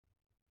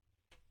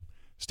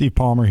Steve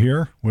Palmer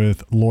here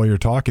with Lawyer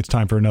Talk. It's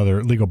time for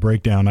another legal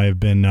breakdown. I have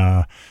been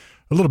a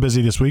little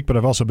busy this week, but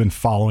I've also been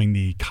following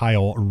the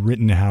Kyle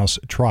Rittenhouse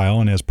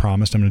trial, and as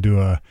promised, I'm going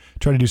to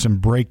try to do some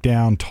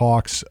breakdown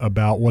talks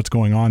about what's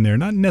going on there.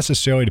 Not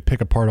necessarily to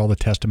pick apart all the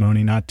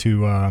testimony, not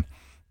to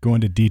go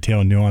into detail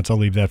and nuance. I'll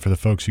leave that for the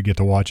folks who get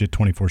to watch it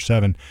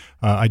 24/7.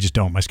 I just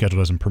don't. My schedule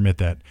doesn't permit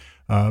that.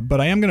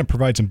 But I am going to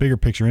provide some bigger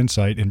picture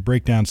insight and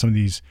break down some of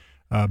these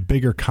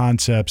bigger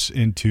concepts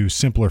into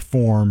simpler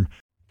form.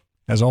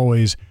 As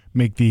always,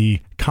 make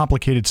the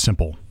complicated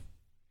simple.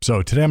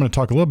 So today I'm going to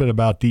talk a little bit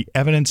about the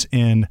evidence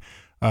in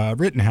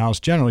Rittenhouse,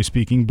 generally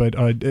speaking, but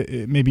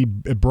maybe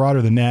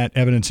broader than that,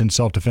 evidence in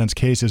self-defense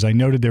cases. I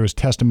noted there was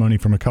testimony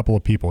from a couple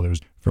of people. There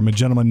was from a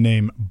gentleman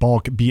named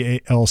Balch,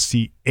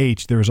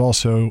 B-A-L-C-H. There was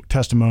also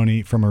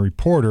testimony from a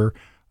reporter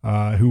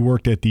who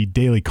worked at the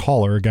Daily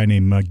Caller, a guy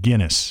named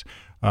Guinness.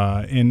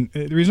 And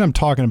the reason I'm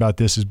talking about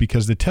this is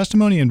because the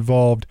testimony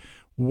involved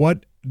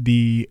what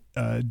the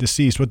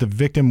deceased, what the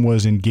victim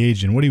was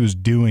engaged in, what he was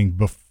doing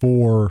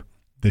before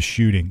the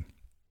shooting.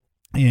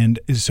 And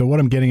so what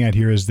I'm getting at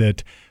here is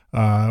that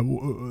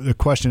the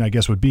question, I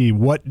guess, would be,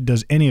 what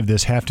does any of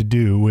this have to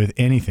do with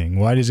anything?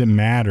 Why does it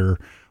matter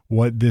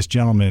what this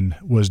gentleman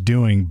was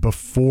doing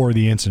before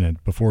the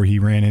incident, before he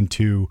ran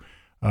into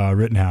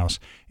Rittenhouse?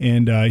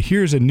 And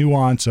here's a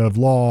nuance of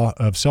law,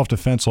 of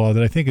self-defense law,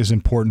 that I think is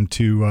important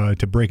to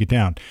break it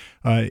down.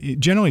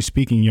 Generally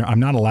speaking, I'm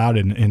not allowed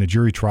in a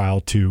jury trial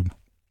to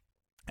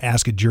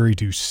ask a jury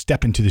to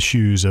step into the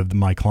shoes of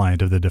my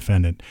client, of the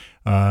defendant.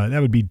 That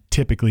would be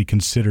typically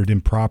considered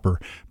improper.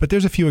 But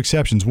there's a few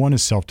exceptions. One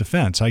is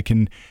self-defense. I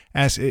can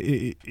ask,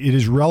 it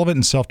is relevant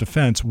in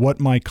self-defense what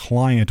my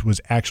client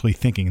was actually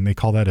thinking, and they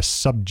call that a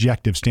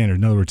subjective standard.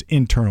 In other words,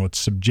 internal, it's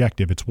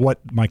subjective. It's what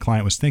my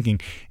client was thinking,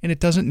 and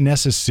it doesn't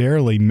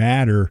necessarily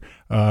matter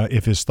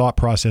if his thought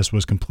process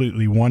was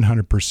completely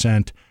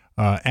 100%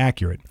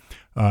 accurate.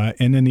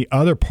 And then the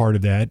other part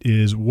of that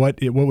is what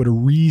would a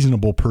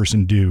reasonable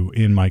person do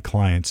in my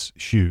client's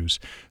shoes?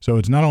 So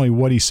it's not only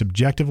what he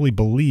subjectively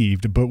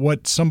believed, but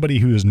what somebody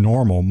who is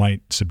normal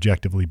might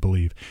subjectively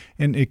believe.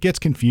 And it gets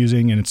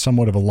confusing, and it's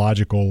somewhat of a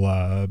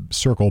logical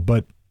circle.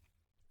 But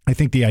I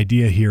think the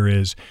idea here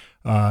is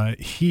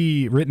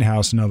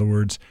Rittenhouse, in other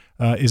words,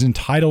 is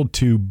entitled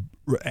to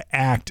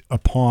act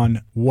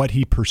upon what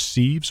he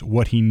perceives,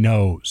 what he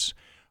knows.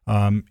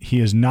 He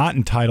is not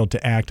entitled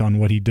to act on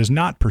what he does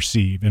not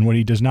perceive and what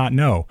he does not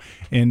know.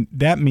 And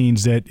that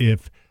means that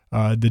if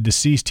the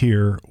deceased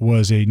here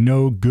was a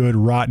no good,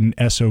 rotten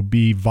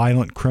SOB,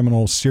 violent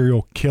criminal,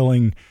 serial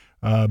killing,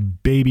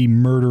 baby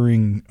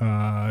murdering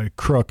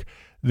crook,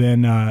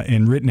 then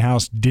and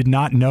Rittenhouse did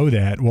not know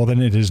that, well, then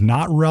it is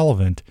not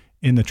relevant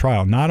in the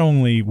trial. Not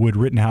only would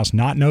Rittenhouse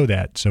not know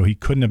that, so he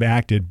couldn't have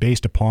acted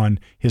based upon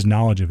his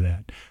knowledge of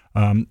that,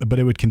 but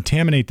it would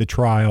contaminate the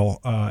trial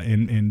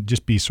and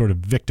just be sort of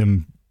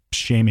victim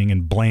shaming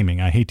and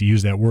blaming. I hate to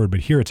use that word, but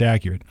here it's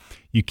accurate.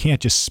 You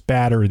can't just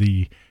spatter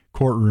the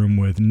courtroom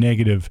with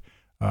negative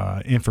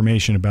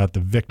information about the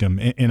victim.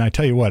 And I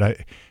tell you what,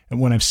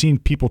 when I've seen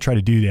people try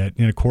to do that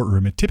in a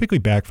courtroom, it typically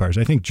backfires.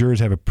 I think jurors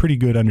have a pretty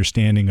good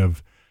understanding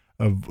of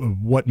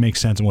what makes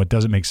sense and what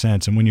doesn't make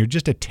sense. And when you're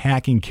just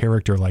attacking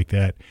character like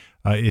that,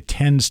 it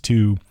tends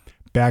to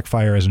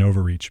backfire as an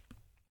overreach.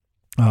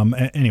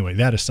 Anyway,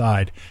 that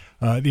aside,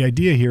 the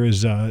idea here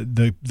is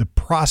the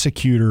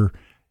prosecutor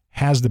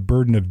has the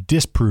burden of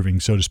disproving,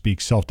 so to speak,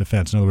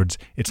 self-defense. In other words,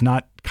 it's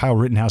not Kyle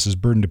Rittenhouse's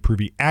burden to prove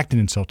he acted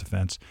in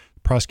self-defense. The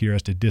prosecutor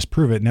has to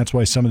disprove it, and that's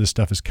why some of this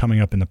stuff is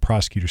coming up in the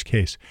prosecutor's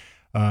case.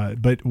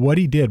 But what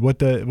he did, what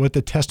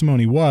the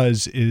testimony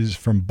is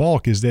from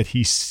Balch, is that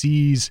he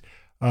sees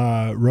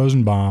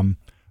Rosenbaum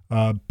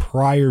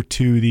prior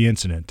to the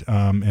incident.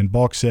 And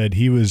Balch said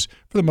he was,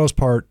 for the most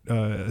part,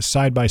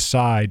 side by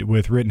side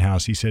with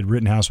Rittenhouse. He said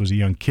Rittenhouse was a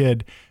young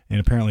kid, and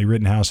apparently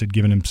Rittenhouse had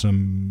given him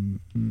some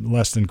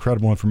less than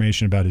credible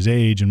information about his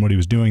age and what he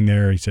was doing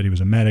there. He said he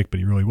was a medic, but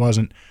he really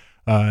wasn't,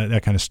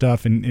 that kind of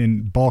stuff.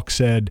 And Balch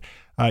said,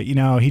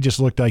 he just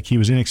looked like he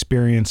was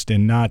inexperienced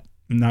and not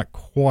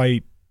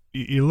quite,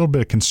 a little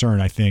bit of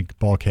concern, I think,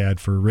 Balch had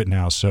for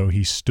Rittenhouse, so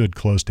he stood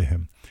close to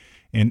him.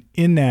 And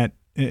in that,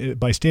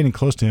 by standing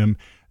close to him,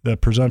 the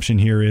presumption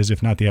here is,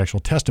 if not the actual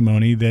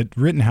testimony, that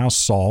Rittenhouse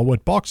saw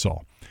what Balch saw.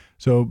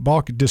 So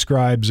Balch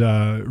describes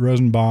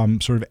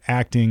Rosenbaum sort of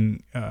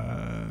acting,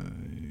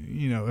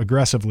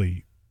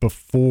 aggressively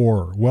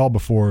well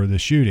before the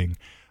shooting.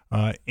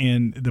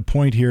 And the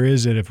point here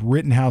is that if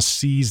Rittenhouse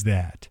sees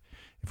that,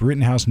 if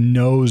Rittenhouse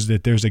knows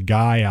that there's a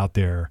guy out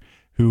there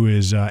who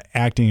is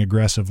acting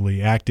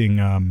aggressively,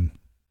 acting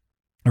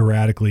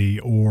erratically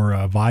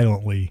or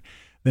violently,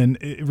 then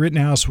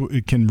Rittenhouse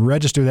can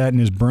register that in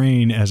his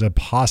brain as a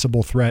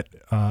possible threat.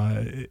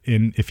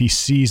 And if he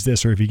sees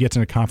this, or if he gets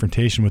in a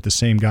confrontation with the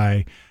same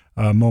guy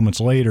moments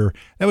later,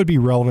 that would be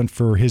relevant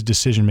for his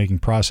decision-making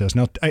process.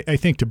 Now, I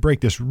think to break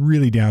this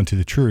really down to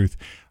the truth,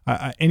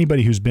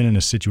 anybody who's been in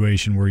a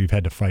situation where you've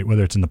had to fight,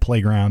 whether it's in the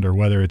playground or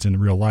whether it's in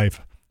real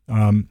life,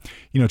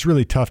 it's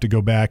really tough to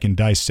go back and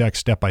dissect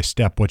step by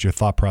step what your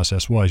thought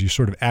process was. You're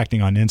sort of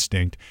acting on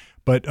instinct.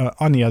 But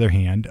on the other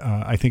hand,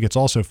 I think it's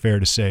also fair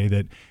to say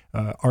that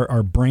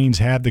our brains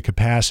have the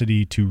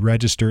capacity to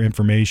register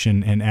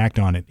information and act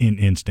on it in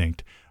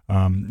instinct.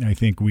 I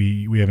think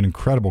we have an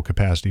incredible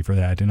capacity for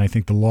that, and I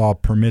think the law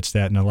permits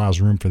that and allows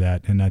room for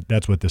that, and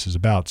that's what this is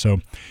about. So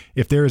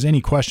if there is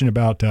any question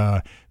about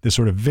this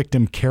sort of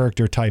victim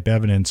character type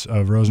evidence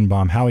of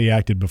Rosenbaum, how he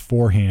acted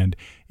beforehand,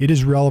 it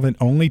is relevant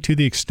only to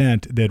the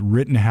extent that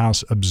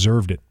Rittenhouse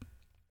observed it,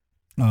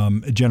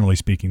 generally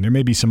speaking. There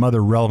may be some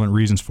other relevant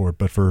reasons for it,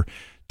 but for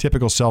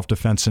typical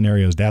self-defense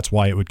scenarios, that's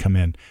why it would come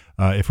in.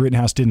 If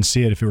Rittenhouse didn't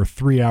see it, if it were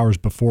 3 hours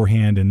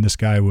beforehand and this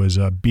guy was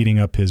beating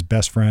up his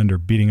best friend or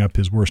beating up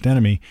his worst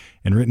enemy,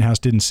 and Rittenhouse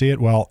didn't see it,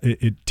 well,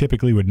 it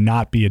typically would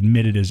not be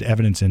admitted as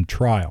evidence in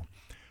trial.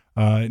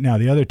 Now,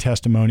 the other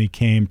testimony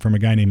came from a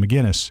guy named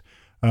McGinnis.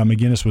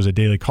 McGinnis was a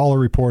Daily Caller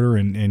reporter,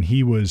 and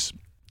he was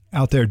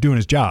out there doing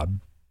his job,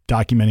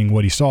 documenting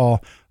what he saw.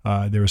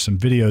 There was some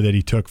video that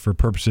he took for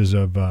purposes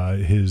of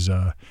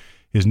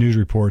his news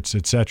reports,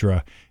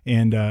 etc.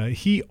 And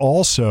he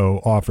also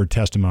offered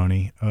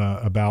testimony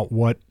about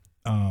what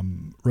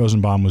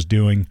Rosenbaum was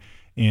doing,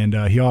 and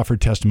he offered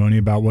testimony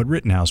about what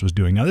Rittenhouse was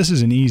doing. Now, this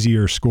is an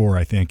easier score,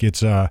 I think.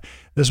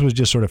 This was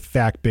just sort of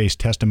fact-based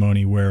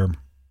testimony where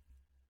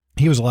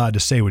he was allowed to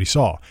say what he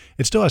saw.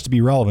 It still has to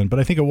be relevant, but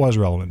I think it was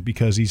relevant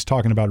because he's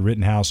talking about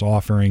Rittenhouse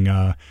offering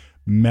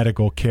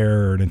medical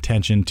care and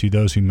attention to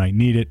those who might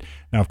need it.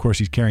 Now, of course,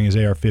 he's carrying his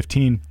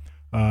AR-15.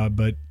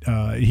 But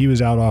he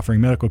was out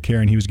offering medical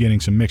care, and he was getting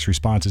some mixed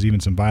responses, even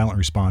some violent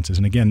responses.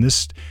 And again,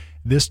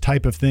 this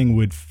type of thing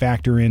would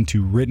factor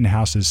into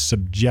Rittenhouse's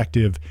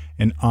subjective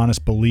and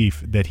honest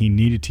belief that he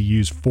needed to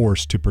use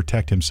force to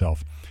protect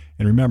himself.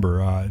 And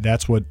remember,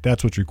 that's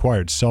what's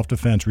required.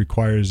 Self-defense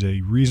requires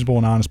a reasonable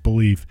and honest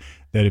belief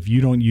that if you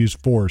don't use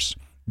force,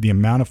 the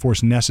amount of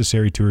force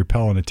necessary to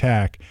repel an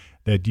attack,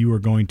 that you are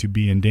going to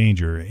be in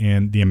danger.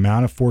 And the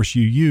amount of force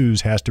you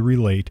use has to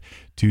relate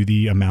to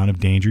the amount of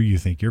danger you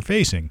think you're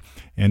facing.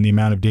 And the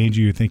amount of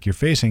danger you think you're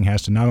facing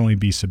has to not only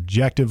be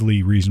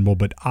subjectively reasonable,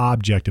 but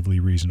objectively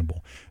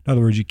reasonable. In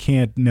other words, you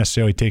can't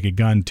necessarily take a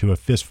gun to a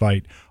fist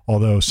fight,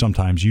 although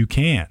sometimes you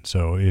can.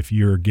 So if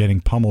you're getting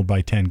pummeled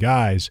by 10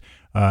 guys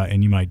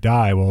and you might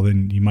die, well,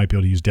 then you might be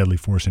able to use deadly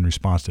force in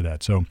response to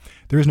that. So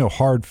there is no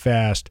hard,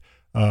 fast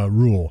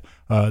rule.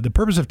 The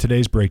purpose of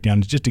today's breakdown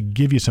is just to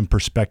give you some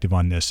perspective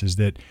on this, is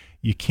that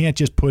you can't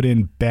just put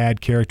in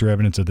bad character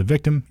evidence of the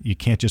victim. You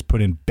can't just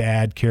put in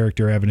bad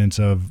character evidence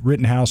of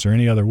Rittenhouse or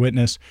any other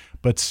witness,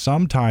 but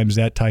sometimes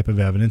that type of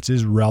evidence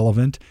is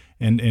relevant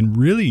and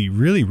really,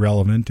 really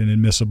relevant and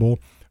admissible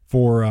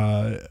for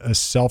a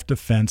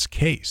self-defense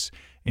case.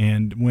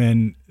 And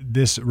when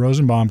this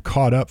Rosenbaum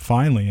caught up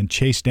finally and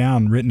chased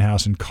down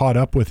Rittenhouse and caught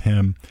up with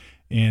him,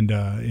 and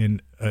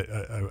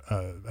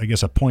I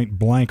guess a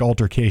point-blank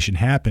altercation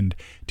happened,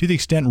 to the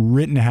extent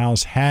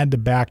Rittenhouse had the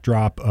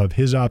backdrop of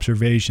his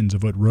observations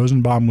of what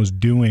Rosenbaum was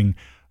doing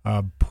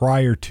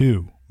prior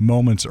to,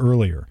 moments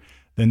earlier,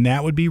 then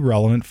that would be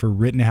relevant for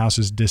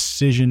Rittenhouse's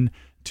decision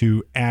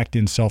to act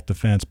in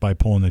self-defense by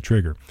pulling the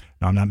trigger.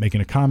 Now, I'm not making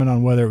a comment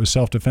on whether it was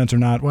self-defense or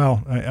not.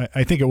 Well,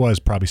 I think it was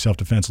probably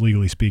self-defense,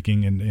 legally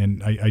speaking,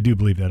 and I do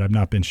believe that. I've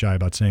not been shy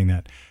about saying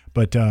that.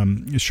 But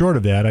short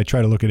of that, I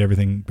try to look at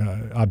everything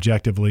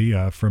objectively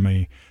from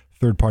a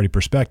third-party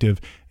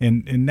perspective,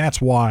 and that's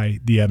why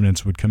the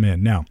evidence would come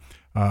in. Now,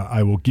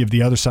 I will give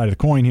the other side of the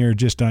coin here,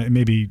 just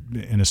maybe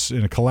in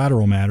a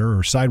collateral matter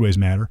or sideways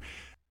matter.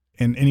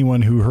 And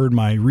anyone who heard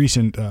my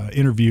recent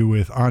interview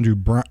with Andrew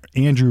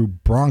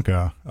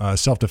Branca,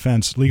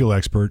 self-defense legal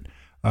expert,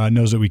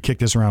 knows that we kicked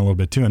this around a little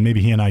bit too, and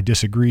maybe he and I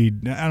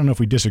disagreed. I don't know if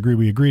we disagreed.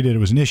 We agreed that it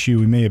was an issue.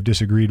 We may have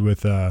disagreed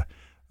with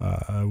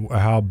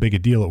how big a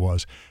deal it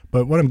was.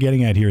 But what I'm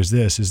getting at here is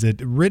this, is that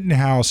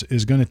Rittenhouse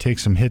is going to take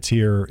some hits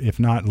here, if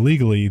not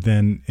legally,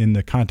 then in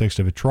the context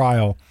of a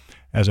trial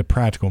as a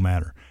practical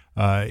matter.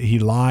 He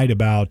lied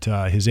about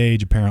his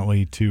age,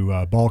 apparently,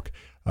 to Bulk.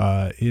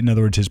 In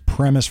other words, his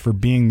premise for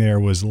being there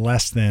was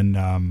less than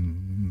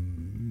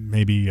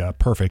maybe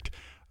perfect.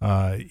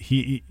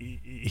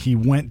 He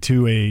went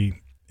to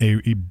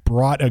he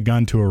brought a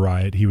gun to a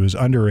riot. He was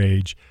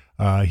underage.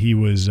 He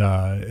was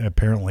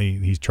apparently,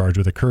 he's charged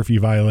with a curfew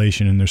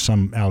violation, and there's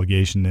some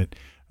allegation that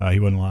he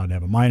wasn't allowed to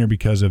have a minor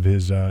because of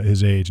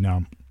his age.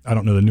 Now, I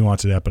don't know the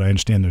nuance of that, but I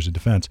understand there's a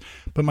defense.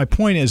 But my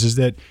point is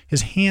that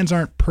his hands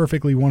aren't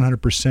perfectly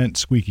 100%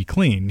 squeaky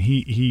clean.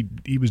 He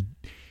was,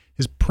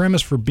 his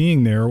premise for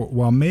being there,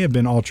 while may have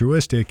been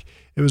altruistic,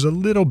 it was a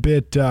little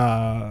bit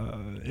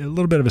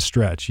of a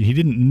stretch. He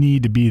didn't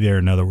need to be there,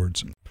 in other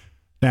words.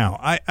 Now,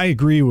 I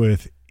agree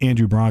with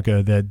Andrew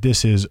Branca that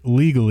this is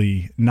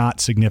legally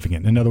not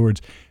significant. In other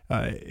words,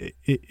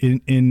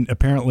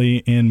 apparently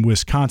in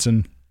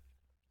Wisconsin,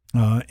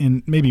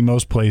 in maybe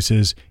most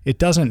places, it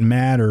doesn't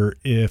matter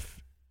if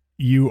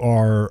you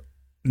are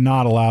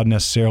not allowed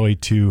necessarily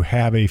to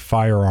have a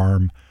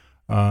firearm.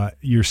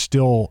 You're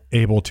still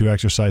able to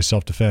exercise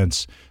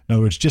self-defense. In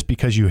other words, just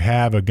because you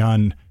have a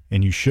gun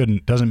and you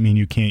shouldn't doesn't mean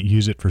you can't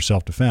use it for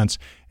self-defense.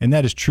 And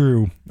that is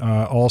true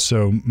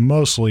also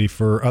mostly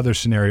for other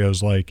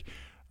scenarios like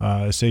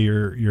say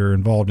you're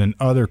involved in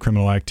other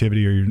criminal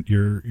activity, or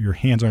your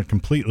hands aren't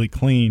completely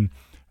clean,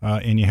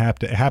 and you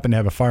happen to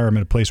have a firearm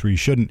in a place where you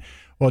shouldn't.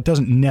 Well, it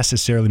doesn't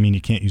necessarily mean you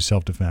can't use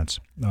self-defense.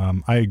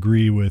 I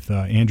agree with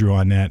Andrew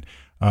on that,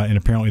 and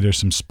apparently there's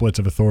some splits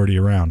of authority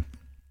around.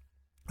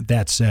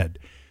 That said,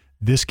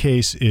 this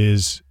case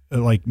is,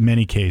 like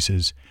many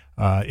cases,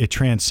 it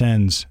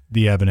transcends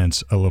the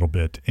evidence a little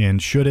bit.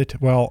 And should it?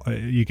 Well,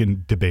 you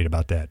can debate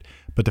about that.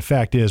 But the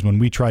fact is, when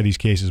we try these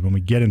cases, when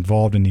we get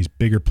involved in these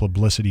bigger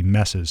publicity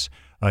messes,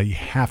 you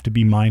have to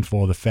be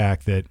mindful of the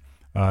fact that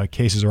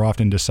cases are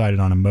often decided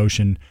on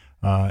emotion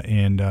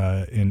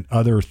and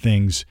other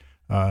things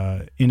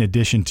in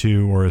addition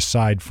to or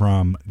aside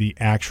from the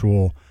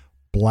actual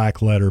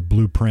black letter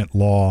blueprint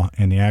law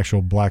and the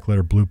actual black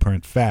letter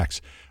blueprint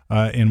facts.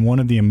 And one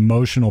of the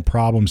emotional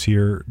problems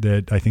here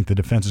that I think the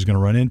defense is going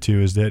to run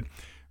into is that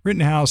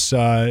Rittenhouse,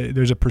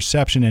 there's a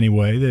perception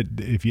anyway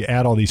that if you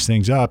add all these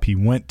things up, he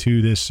went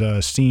to this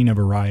scene of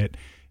a riot.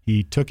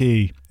 He took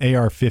a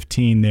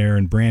AR-15 there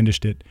and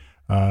brandished it.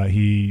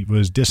 He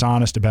was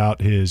dishonest about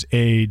his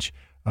age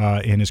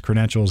and his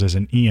credentials as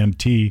an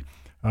EMT.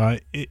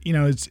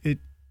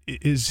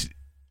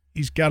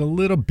 He's got a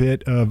little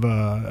bit of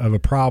a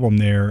problem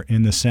there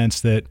in the sense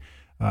that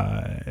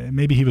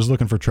maybe he was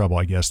looking for trouble,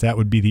 I guess. That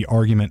would be the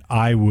argument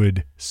I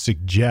would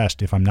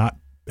suggest if I'm not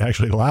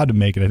actually allowed to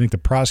make it. I think the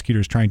prosecutor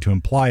is trying to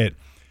imply it,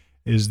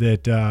 is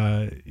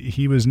that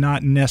he was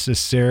not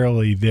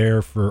necessarily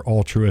there for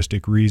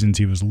altruistic reasons.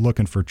 He was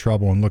looking for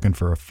trouble and looking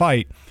for a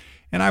fight.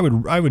 And I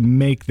would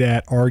make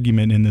that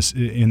argument in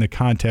the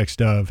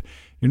context of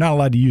you're not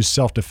allowed to use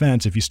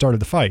self-defense if you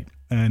started the fight.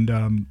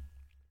 And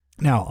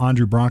now,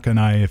 Andrew Branca and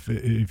I,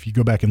 if you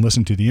go back and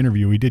listen to the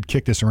interview, we did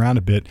kick this around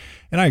a bit,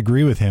 and I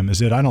agree with him, is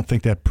that I don't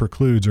think that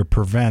precludes or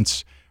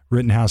prevents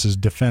Rittenhouse's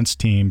defense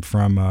team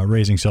from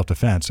raising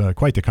self-defense.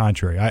 Quite the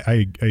contrary.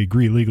 I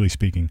agree, legally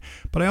speaking.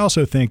 But I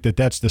also think that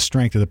that's the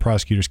strength of the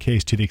prosecutor's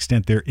case to the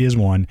extent there is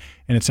one,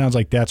 and it sounds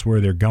like that's where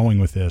they're going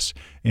with this.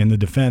 In the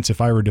defense, if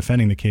I were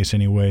defending the case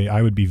anyway,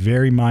 I would be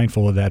very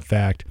mindful of that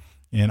fact,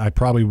 and I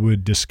probably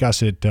would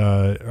discuss it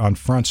on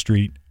Front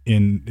Street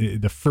in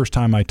the first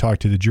time I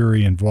talked to the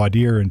jury in voir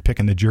dire and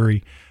picking the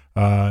jury.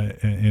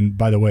 And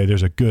by the way,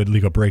 there's a good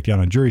legal breakdown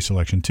on jury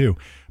selection too.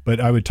 But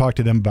I would talk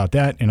to them about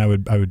that, and I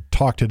would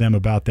talk to them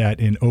about that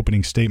in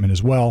opening statement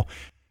as well.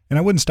 And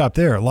I wouldn't stop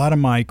there. A lot of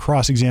my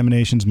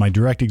cross-examinations, my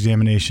direct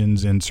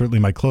examinations, and certainly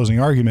my closing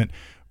argument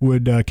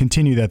would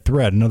continue that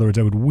thread. In other words,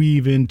 I would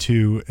weave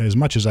into, as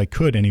much as I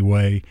could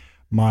anyway,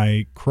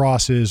 my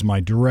crosses,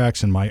 my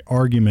directs, and my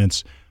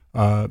arguments,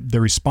 the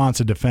response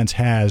the defense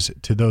has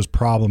to those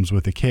problems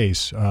with the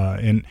case.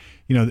 And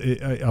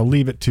I'll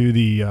leave it to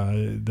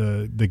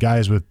the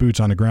guys with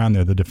boots on the ground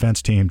there, the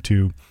defense team,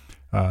 to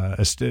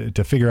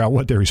figure out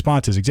what their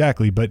response is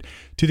exactly. But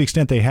to the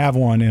extent they have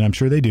one, and I'm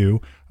sure they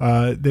do,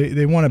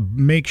 they want to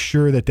make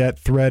sure that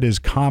thread is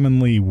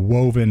commonly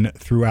woven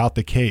throughout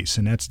the case,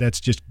 and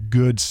that's just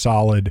good,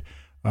 solid,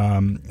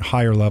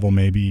 higher level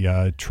maybe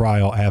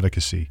trial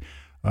advocacy.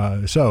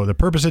 So the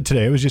purpose of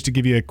today was just to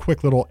give you a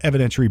quick little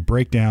evidentiary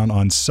breakdown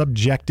on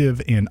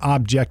subjective and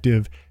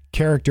objective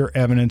character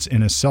evidence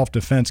in a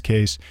self-defense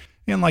case.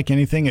 And like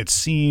anything, it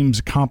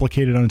seems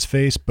complicated on its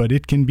face, but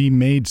it can be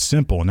made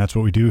simple. And that's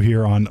what we do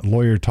here on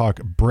Lawyer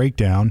Talk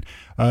Breakdown.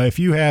 If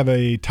you have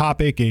a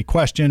topic, a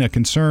question, a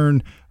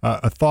concern,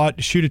 a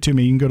thought, shoot it to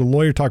me. You can go to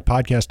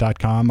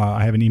lawyertalkpodcast.com.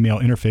 I have an email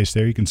interface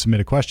there. You can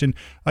submit a question.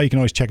 You can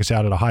always check us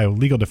out at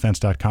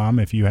ohiolegaldefense.com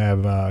if you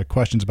have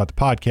questions about the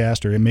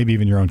podcast or maybe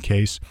even your own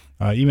case.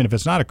 Even if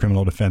it's not a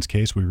criminal defense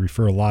case, we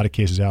refer a lot of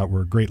cases out.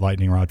 We're a great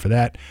lightning rod for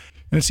that.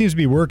 And it seems to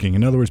be working.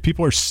 In other words,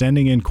 people are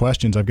sending in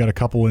questions. I've got a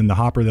couple in the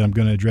hopper that I'm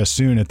going to address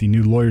soon at the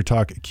new Lawyer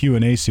Talk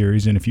Q&A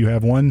series. And if you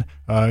have one,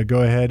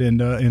 go ahead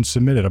and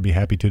submit it. I'll be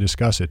happy to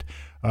discuss it.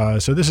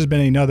 So this has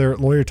been another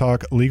Lawyer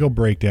Talk legal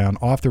breakdown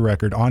off the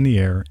record, on the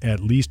air, at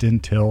least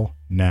until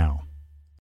now.